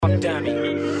I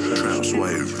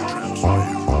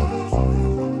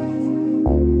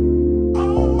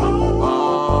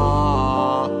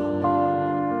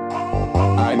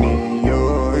need you.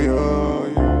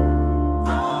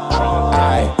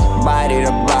 Aye, body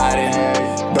to body,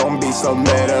 don't be so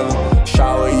bitter.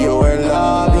 Shower you in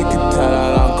love, you can tell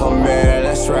that I'm committed.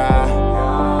 Let's ride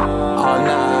all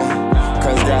night,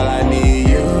 cause girl I need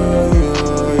you.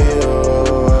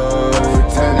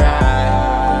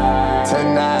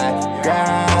 Tonight,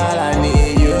 girl I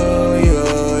need you.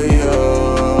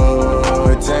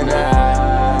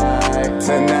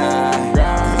 Tonight,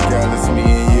 cause girl it's me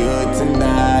and you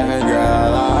tonight.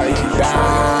 Girl, are you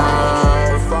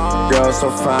down? Girl so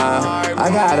fine, I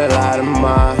got a lot of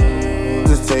mine.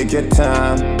 Just take your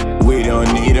time, we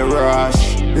don't need a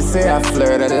rush. They say I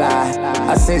flirt a lot,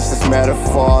 I say it's just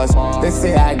metaphors. They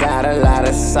say I got a lot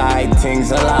of side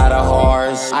things, a lot of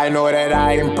horrors. I know that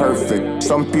I am perfect,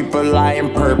 some people lie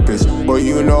on purpose, but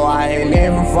you know I ain't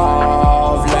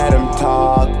involved. Let them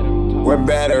talk, we're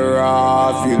better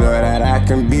off. You know that I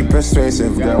can be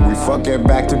persuasive, girl. We fuck it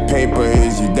back to paper.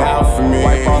 Is you down for me?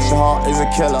 White Monster Heart is a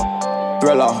killer,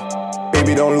 thriller.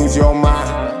 Baby, don't lose your mind.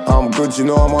 I'm good, you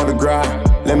know I'm on the grind.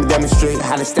 Let me demonstrate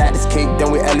how to stack this cake,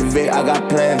 then we elevate. I got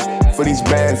plans for these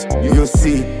bands, you'll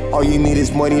see. All you need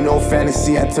is money, no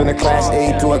fantasy. I turn a class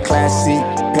A to a class C,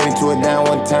 penny to a down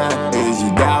one time. Is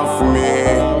you down for me?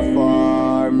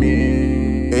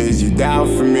 Is you down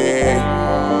for me?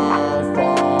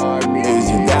 Is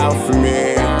you down for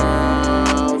me?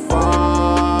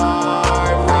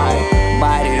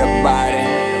 Body to body,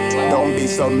 don't be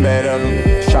so bitter.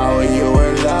 Shower you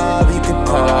in love, you can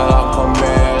tell that I'm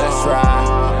committed. Let's ride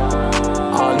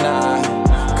all night,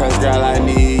 cause girl I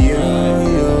need you.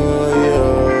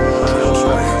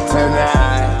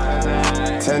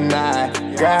 Tonight,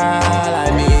 girl I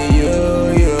need you.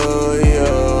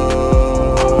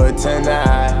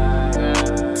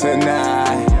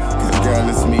 Tonight, cause girl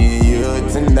it's me and you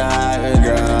tonight.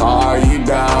 Girl, are you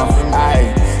down? Aye.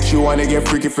 She wanna get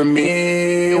freaky from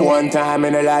me, one time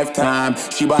in a lifetime.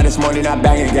 She bought this money, not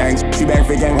banging gangs. She bang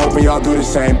for gang, hoping y'all do the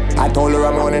same. I told her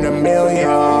I'm one in a million,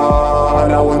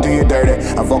 I won't do you dirty.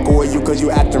 I'm fucking with you cause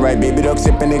you acting right. Baby duck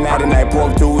sipping ignite and I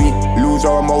pork to eat. Lose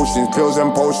our emotions, pills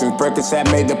and potions. Percocet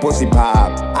made the pussy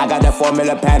pop. I got that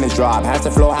formula panties drop. Has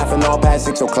to flow half an hour past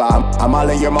 6 o'clock. I'm all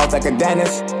in your mouth like a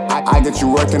dentist. I get you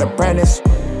working apprentice.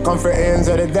 Comfort ends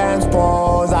of the dance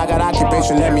pause. I got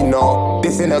occupation, let me know.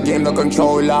 This ain't a game, no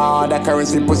controller. That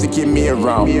currency pussy keep me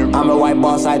around. I'm a white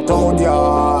boss, I told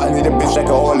ya. I need a bitch that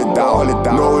can hold it down.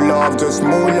 No love, just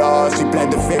moolah. She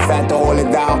played the fifth, had to hold it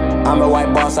down. I'm a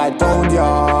white boss, I told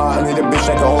ya. I need a bitch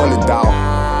that can hold it down.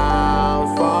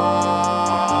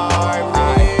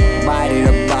 Body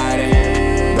to body,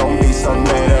 don't be so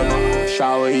bitter.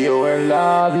 Shower you in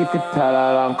love, you can tell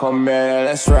that I'm committed.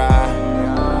 Let's ride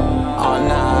all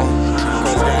night,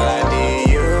 cause girl I need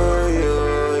you.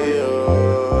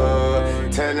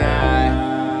 Tonight,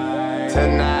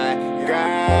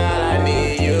 girl I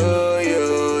need you.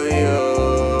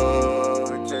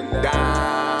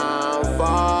 Down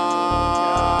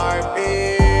for me.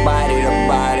 Body to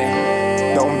body,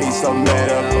 don't be so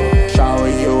bitter. Shower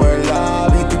you in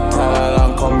love, you can tell that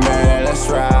I'm committed. Let's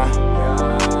ride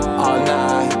all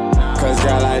night, cause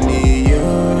girl I need you.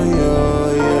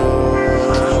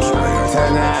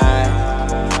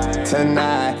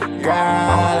 Tonight, girl, I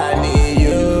need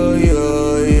you.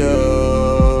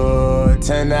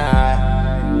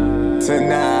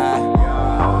 Tonight,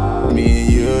 me and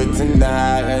you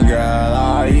tonight, girl.